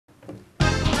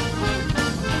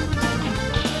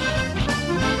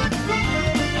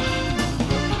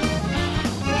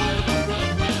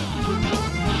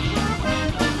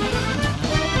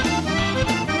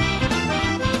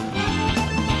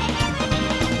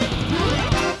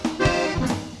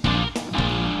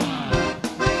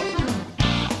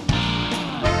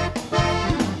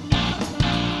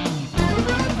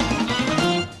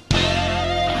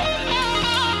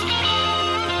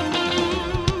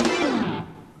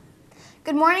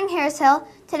Good morning, Harris Hill.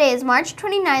 Today is March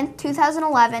 29th,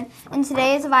 2011, and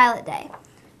today is Violet Day.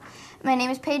 My name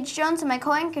is Paige Jones, and my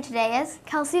co-anchor today is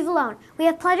Kelsey Vallone. We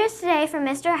have pledges today from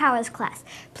Mr. Howard's class.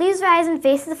 Please rise and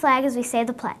face the flag as we say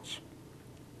the pledge.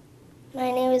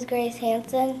 My name is Grace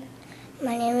Hanson.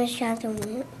 My name is Jonathan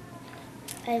Woot.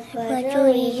 I pledge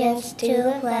allegiance to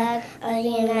the flag of the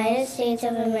United States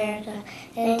of America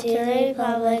and to the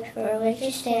republic for which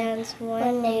it stands,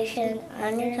 one nation,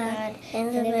 under God,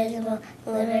 indivisible,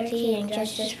 liberty and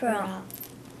justice for all.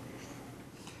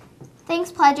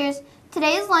 Thanks, pledgers.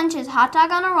 Today's lunch is hot dog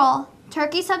on a roll,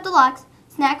 turkey sub deluxe,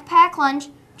 snack pack lunch,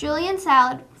 julienne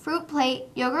salad, fruit plate,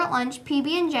 yogurt lunch,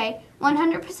 PB&J,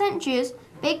 100% juice,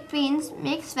 baked beans,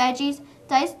 mixed veggies,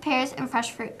 diced pears, and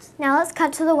fresh fruits. Now let's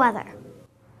cut to the weather.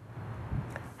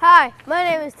 Hi, my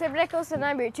name is Tim Nichols and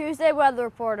I'm your Tuesday weather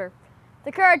reporter.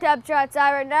 The current temperature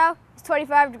outside right now is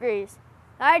 25 degrees.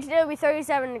 The high today will be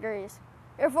 37 degrees.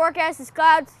 Your forecast is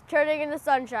clouds turning into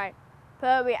sunshine. But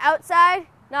it'll be outside.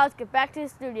 Now let's get back to the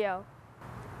studio.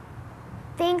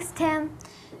 Thanks, Tim.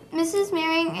 Mrs.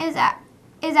 Meering is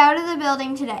out of the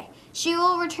building today. She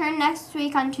will return next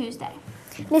week on Tuesday.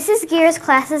 Mrs. Gear's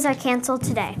classes are canceled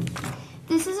today.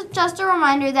 This is just a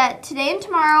reminder that today and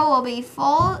tomorrow will be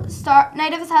full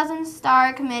Night of a Thousand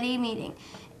Star Committee meeting.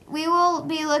 We will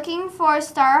be looking for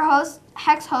star hosts,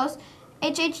 Hex hosts,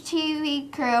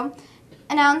 HHTV crew,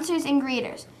 announcers, and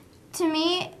greeters to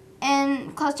meet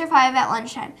in Cluster 5 at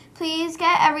lunchtime. Please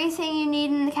get everything you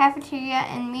need in the cafeteria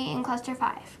and meet in Cluster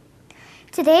 5.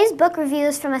 Today's book review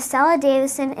is from Estella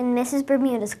Davison in Mrs.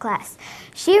 Bermuda's class.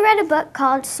 She read a book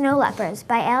called Snow Leopards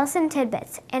by Allison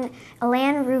Tidbits and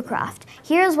Elan Rucroft.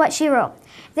 Here's what she wrote.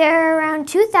 There are around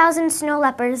 2,000 snow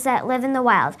leopards that live in the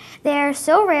wild. They are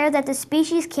so rare that the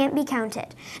species can't be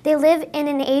counted. They live in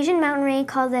an Asian mountain range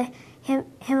called the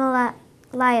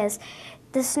Himalayas.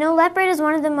 The snow leopard is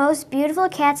one of the most beautiful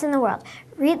cats in the world.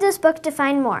 Read this book to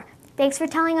find more. Thanks for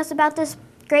telling us about this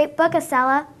great book,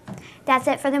 Estella. That's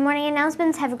it for the morning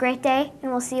announcements. Have a great day,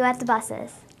 and we'll see you at the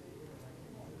buses.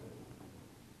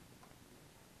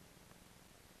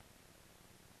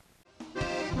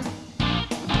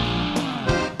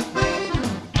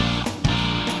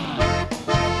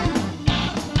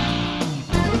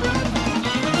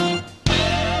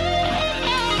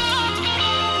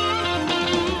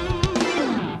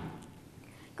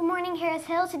 Good morning, Harris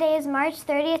Hill. Today is March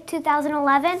 30th,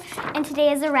 2011, and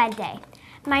today is a red day.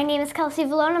 My name is Kelsey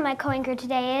Vallone, and my co-anchor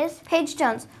today is Paige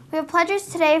Jones. We have pledges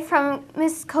today from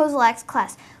Ms. Kozolak's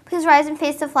class. Please rise and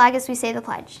face the flag as we say the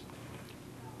pledge.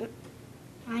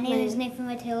 My name is Nathan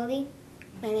Matilde.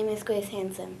 My name is Grace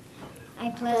Hanson. I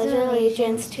Pledge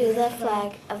allegiance to the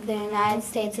flag of the United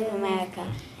States of America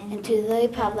and to the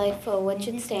republic for which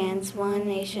it stands, one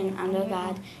nation, under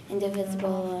God,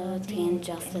 indivisible, liberty and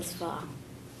justice for all.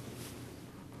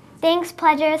 Thanks,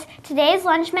 pledgers. Today's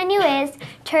lunch menu is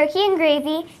turkey and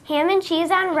gravy, ham and cheese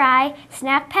on rye,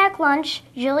 snack pack lunch,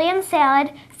 julienne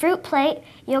salad, fruit plate,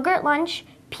 yogurt lunch,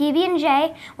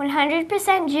 PB&J,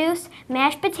 100% juice,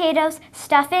 mashed potatoes,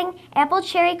 stuffing, apple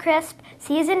cherry crisp,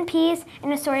 seasoned peas,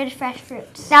 and assorted fresh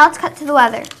fruits. Now let's cut to the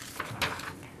weather.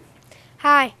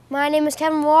 Hi, my name is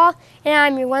Kevin Wall and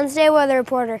I'm your Wednesday weather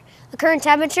reporter. The current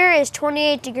temperature is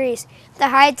 28 degrees. The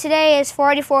high today is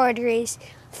 44 degrees.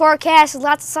 Forecast is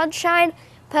lots of sunshine,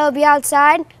 but it'll be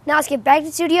outside. Now let's get back to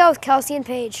the studio with Kelsey and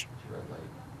Paige.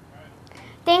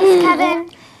 Thanks, Kevin.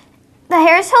 The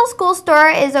Harris Hill School Store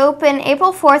is open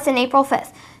April 4th and April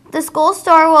 5th. The school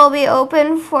store will be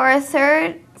open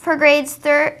for grades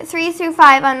 3 through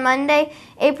 5 on Monday,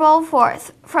 April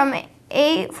 4th from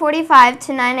 8:45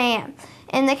 to 9 a.m.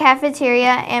 in the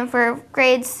cafeteria, and for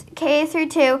grades K through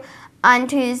 2 on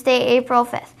Tuesday, April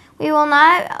 5th. We will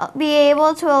not be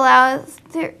able to allow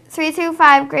 3 through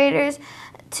 5 graders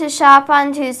to shop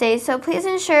on Tuesday, so please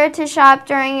ensure to shop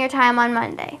during your time on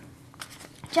Monday.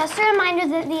 Just a reminder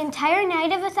that the entire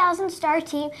Night of a Thousand Star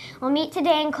team will meet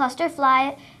today in Cluster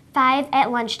 5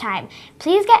 at lunchtime.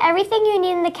 Please get everything you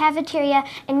need in the cafeteria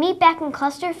and meet back in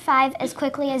Cluster 5 as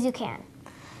quickly as you can.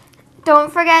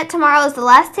 Don't forget, tomorrow is the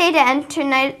last day to enter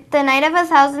the Night of a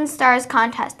Thousand Stars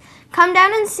contest. Come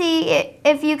down and see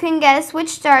if you can guess which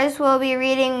stars will be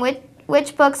reading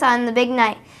which books on the big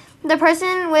night. The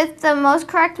person with the most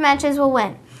correct matches will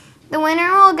win. The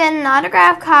winner will get an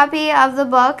autographed copy of the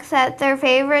book that their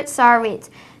favorite star reads.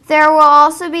 There will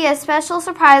also be a special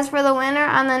surprise for the winner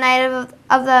on the night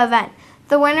of the event.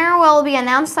 The winner will be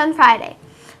announced on Friday.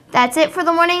 That's it for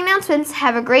the morning announcements.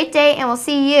 Have a great day, and we'll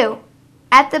see you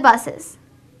at the buses.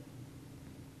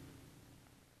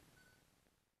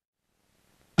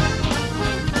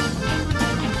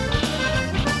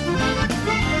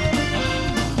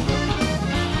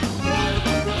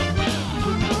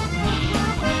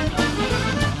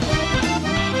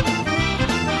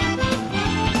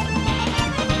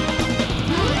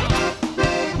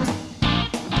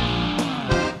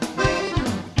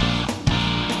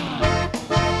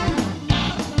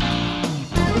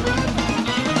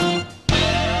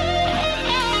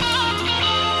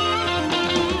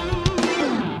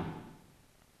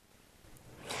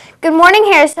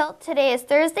 morning, Harrisville. Today is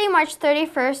Thursday, March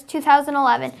 31st,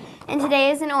 2011, and today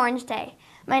is an Orange Day.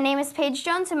 My name is Paige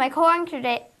Jones, and my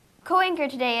co-anchor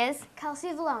today is Kelsey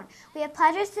Valone. We have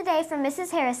pledges today from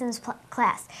Mrs. Harrison's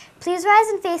class. Please rise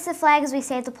and face the flag as we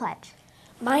say the pledge.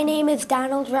 My name is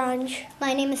Donald Runge.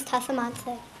 My name is Tessa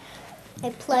Monte. I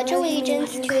pledge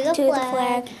allegiance to the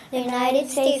flag of the United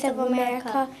States of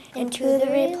America and to the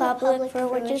republic for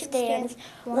which it stands,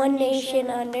 one nation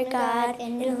under God,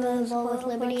 indivisible with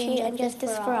liberty and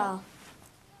justice for all.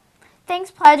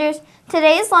 Thanks, pledgers.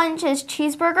 Today's lunch is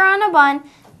cheeseburger on a bun,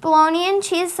 bologna and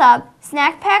cheese sub,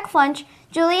 snack pack lunch,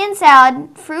 julienne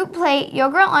salad, fruit plate,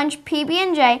 yogurt lunch,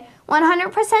 PB&J,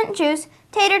 100% juice,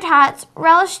 tater tots,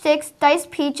 relish sticks, diced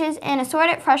peaches, and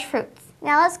assorted fresh fruits.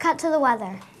 Now let's cut to the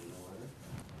weather.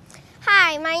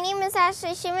 Hi, my name is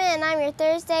Ashley Schumann and I'm your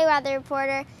Thursday weather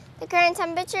reporter. The current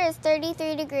temperature is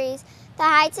 33 degrees. The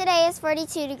high today is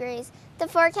 42 degrees. The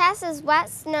forecast is wet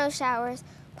snow showers.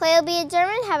 Play will be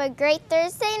adjourned. Have a great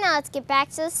Thursday. Now let's get back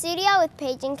to the studio with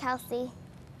Paige and Kelsey.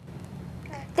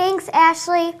 Thanks,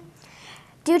 Ashley.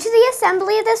 Due to the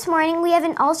assembly this morning, we have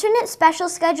an alternate special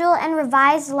schedule and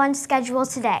revised lunch schedule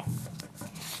today.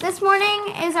 This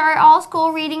morning is our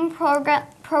all-school reading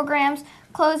program's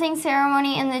closing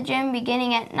ceremony in the gym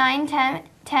beginning at 9:10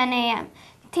 a.m.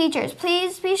 Teachers,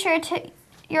 please be sure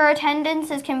your attendance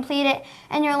is completed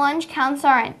and your lunch counts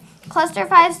are in. Cluster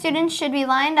 5 students should be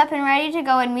lined up and ready to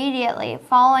go immediately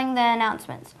following the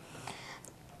announcements.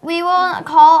 We will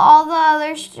call all the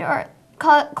other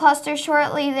clusters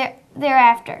shortly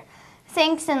thereafter.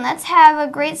 Thanks, and let's have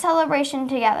a great celebration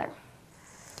together.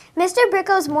 Mr.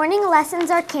 Bricko's morning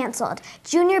lessons are canceled.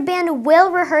 Junior band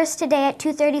will rehearse today at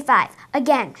 2:35.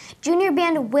 Again, junior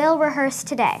band will rehearse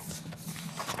today.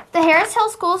 The Harrisville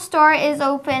School Store is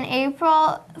open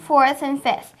April 4th and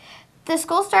 5th. The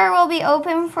school store will be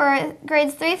open for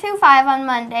grades 3 through 5 on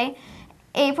Monday,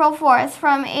 April 4th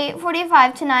from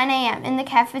 8:45 to 9 a.m. in the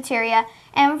cafeteria,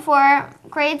 and for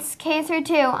grades K through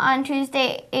 2 on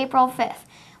Tuesday, April 5th.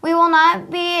 We will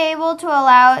not be able to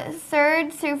allow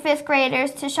 3rd through 5th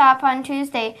graders to shop on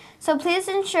Tuesday, so please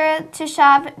ensure to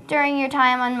shop during your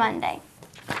time on Monday.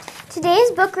 Today's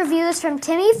book review is from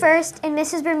Timmy First in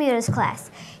Mrs. Bermuda's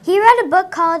class. He read a book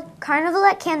called Carnival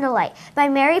at Candlelight by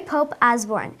Mary Pope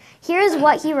Osborne. Here is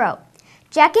what he wrote.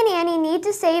 Jack and Annie need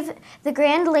to save the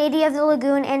Grand Lady of the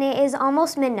Lagoon, and it is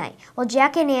almost midnight. Will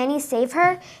Jack and Annie save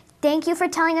her? Thank you for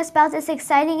telling us about this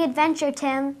exciting adventure,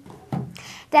 Tim.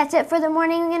 That's it for the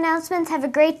morning announcements. Have a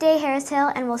great day,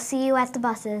 Harrisville, and we'll see you at the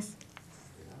buses.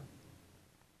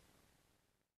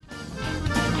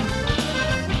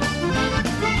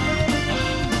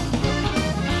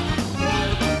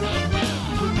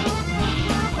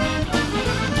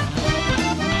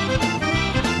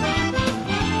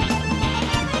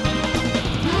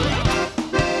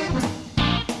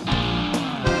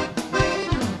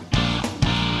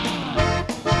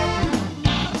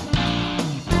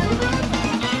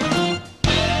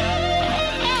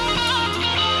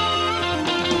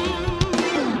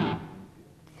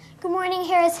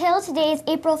 Harrisville. Today is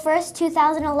April 1st,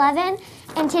 2011,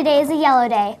 and today is a yellow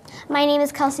day. My name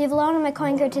is Kelsey Valone, and my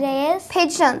co-anchor today is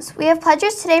Paige Jones. We have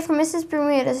pledges today from Mrs.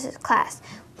 Bermuda's class.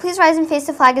 Please rise and face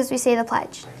the flag as we say the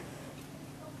pledge.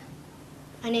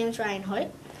 My name is Ryan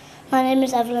Hoyt. My name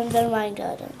is Evelyn Van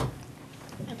Weingarten.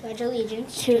 I pledge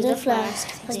allegiance To the flag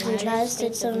of the United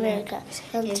States of America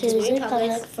and to the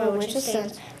republic for which it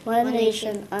stands, one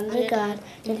nation, under God,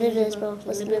 indivisible,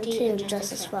 with liberty and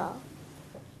justice for all.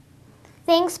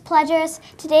 Thanks, pledgers.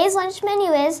 Today's lunch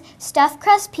menu is stuffed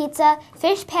crust pizza,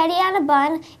 fish patty on a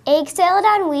bun, egg salad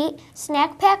on wheat,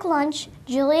 snack pack lunch,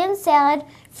 julienne salad,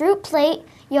 fruit plate,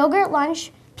 yogurt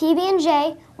lunch,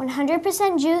 PB&J,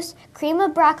 100% juice, cream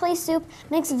of broccoli soup,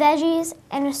 mixed veggies,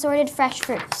 and assorted fresh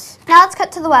fruits. Now let's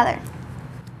cut to the weather.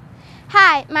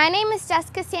 Hi, my name is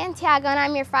Jessica Santiago and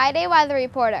I'm your Friday weather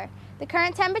reporter. The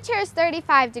current temperature is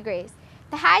 35 degrees.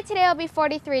 The high today will be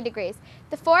 43 degrees.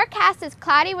 The forecast is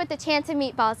cloudy with a chance of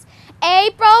meatballs.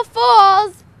 April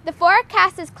Fools! The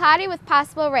forecast is cloudy with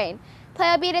possible rain. Play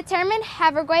will be determined.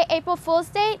 Have a great April Fool's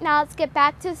Day. Now let's get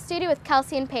back to the studio with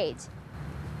Kelsey and Paige.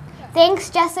 Thanks,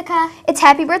 Jessica. It's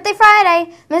Happy Birthday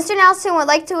Friday. Mr. Nelson would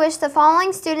like to wish the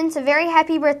following students a very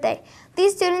happy birthday.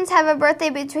 These students have a birthday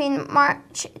between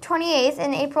March 28th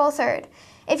and April 3rd.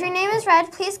 If your name is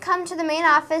read, please come to the main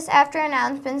office after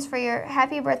announcements for your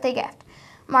happy birthday gift.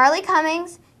 Marley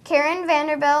Cummings, Karen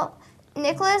Vanderbilt,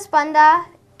 Nicholas Bunda,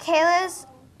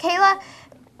 Kayla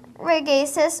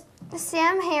Regasis,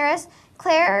 Sam Harris,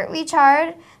 Claire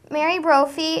Richard, Mary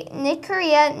Brophy, Nick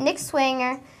Correa, Nick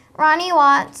Swanger, Ronnie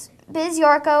Watts, Biz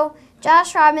Yorko,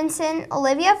 Josh Robinson,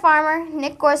 Olivia Farmer,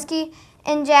 Nick Gorski,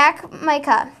 and Jack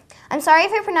Micah. I'm sorry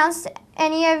if I pronounced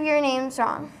any of your names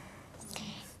wrong.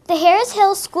 The Harris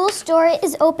Hill School Store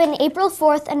is open April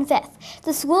 4th and 5th.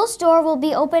 The school store will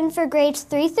be open for grades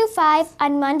 3 through 5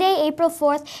 on Monday, April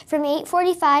 4th from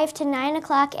 8:45 to 9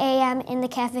 o'clock a.m. in the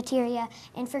cafeteria,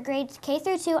 and for grades K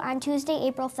through 2 on Tuesday,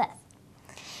 April 5th.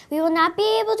 We will not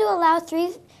be able to allow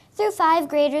 3 through 5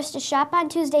 graders to shop on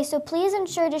Tuesday, so please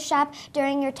ensure to shop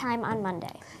during your time on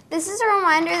Monday. This is a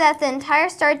reminder that the entire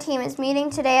STAR team is meeting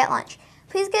today at lunch.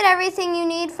 Please get everything you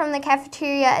need from the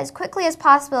cafeteria as quickly as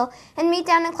possible and meet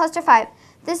down in Cluster 5.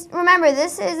 Remember,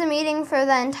 this is a meeting for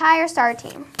the entire STAR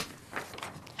team.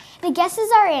 The guesses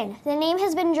are in. The name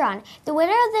has been drawn. The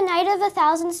winner of the Night of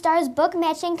 1,000 Stars book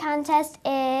matching contest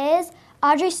is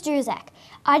Audrey Struzak.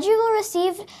 Audrey will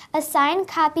receive a signed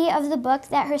copy of the book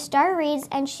that her star reads,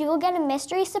 and she will get a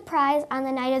mystery surprise on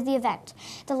the night of the event.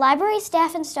 The library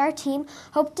staff and STAR team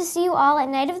hope to see you all at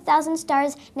Night of 1,000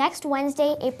 Stars next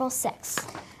Wednesday, April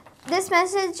 6th. This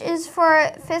message is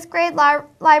for 5th grade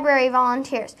library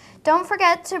volunteers. Don't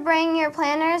forget to bring your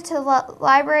planners to the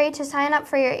library to sign up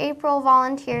for your April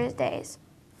Volunteers Days.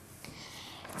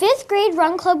 5th grade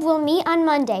Run Club will meet on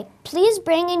Monday. Please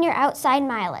bring in your outside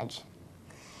mileage.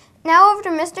 Now over to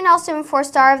Mr. Nelson for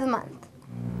Star of the Month.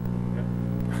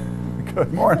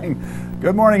 Good morning.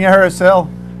 Good morning, Harris Hill.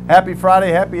 Happy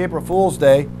Friday, happy April Fool's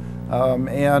Day.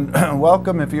 And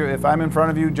welcome. If I'm in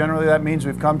front of you, generally that means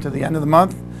we've come to the end of the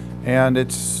month and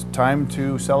it's time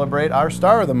to celebrate our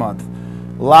Star of the Month.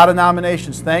 A lot of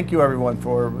nominations. Thank you everyone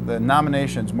for the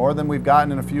nominations. More than we've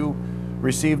gotten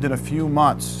received in a few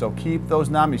months. So keep those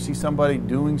nominations. You see somebody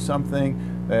doing something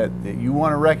that you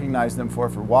want to recognize them for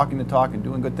walking the talk and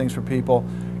doing good things for people,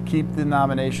 keep the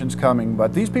nominations coming.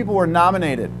 But these people were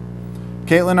nominated: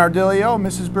 Caitlin Ardilio,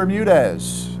 Mrs.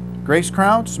 Bermudez; Grace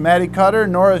Crounce, Maddie Cutter,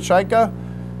 Nora Shaika;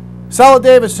 Sella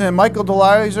Davison, Michael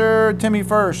DeLizer, Timmy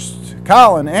First;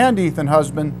 Colin and Ethan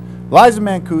Husband; Liza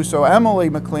Mancuso, Emily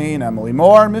McLean, Emily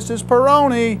Moore, Mrs.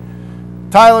 Peroni;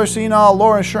 Tyler Senall,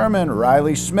 Laura Sherman,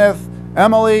 Riley Smith,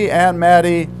 Emily and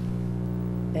Maddie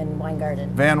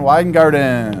Van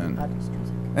Weingarten,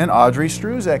 and Audrey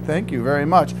Struzak. Thank you very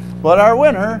much. But our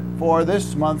winner for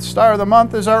this month's Star of the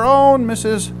Month is our own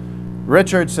Mrs.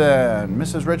 Richardson.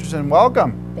 Mrs. Richardson,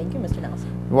 welcome. Thank you, Mr.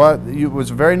 Nelson. Well, it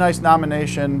was a very nice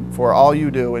nomination for all you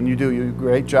do, and you do a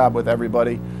great job with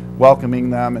everybody, welcoming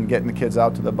them and getting the kids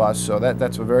out to the bus. So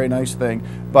that's a very nice thing.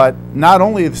 But not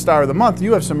only the Star of the Month,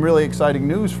 you have some really exciting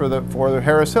news for the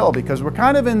Harris Hill, because we're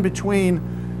kind of in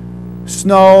between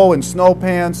snow and snow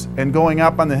pants and going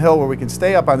up on the hill where we can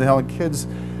stay up on the hill, and kids,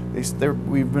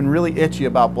 we've been really itchy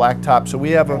about blacktop. So we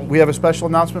have a special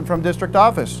announcement from district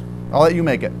office. I'll let you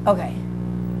make it. Okay.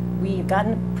 We've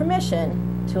gotten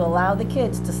permission to allow the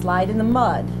kids to slide in the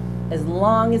mud as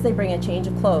long as they bring a change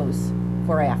of clothes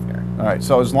for after. All right,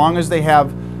 so as long as they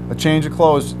have a change of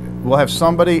clothes, we'll have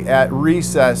somebody at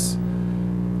recess,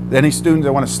 any students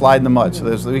that want to slide in the mud. So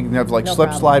we can have like No slip,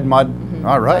 problem. slide, mud.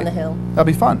 All right. On the hill. That'll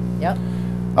be fun. Yep.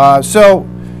 So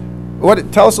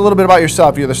tell us a little bit about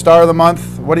yourself. You're the Star of the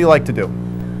Month. What do you like to do?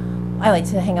 I like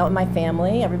to hang out with my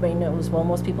family. Everybody knows, well,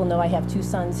 most people know I have 2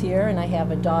 sons here, and I have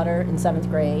a daughter in 7th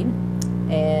grade.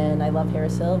 And I love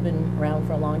Harris Hill. I've been around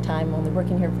for a long time, only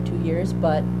working here for 2 years,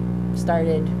 but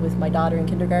started with my daughter in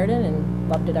kindergarten and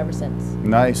loved it ever since.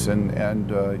 Nice.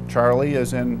 And Charlie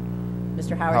is in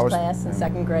Mr. Howard's class in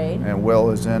 2nd grade. And Will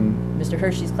is in Mr.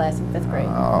 Hershey's class in 5th grade.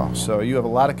 Oh, so you have a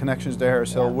lot of connections to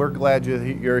Harris Hill. Yeah. We're glad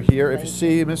you're here. If you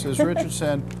see Mrs.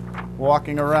 Richardson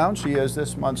walking around, she is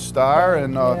this month's star.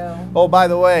 And oh, by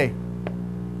the way,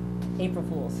 April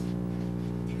Fools.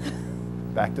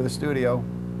 back to the studio.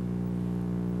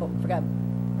 Oh, forgot.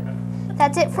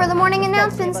 That's it for the morning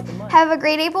announcements. Have a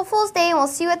great April Fool's Day, and we'll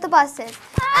see you at the buses.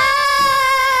 Bye!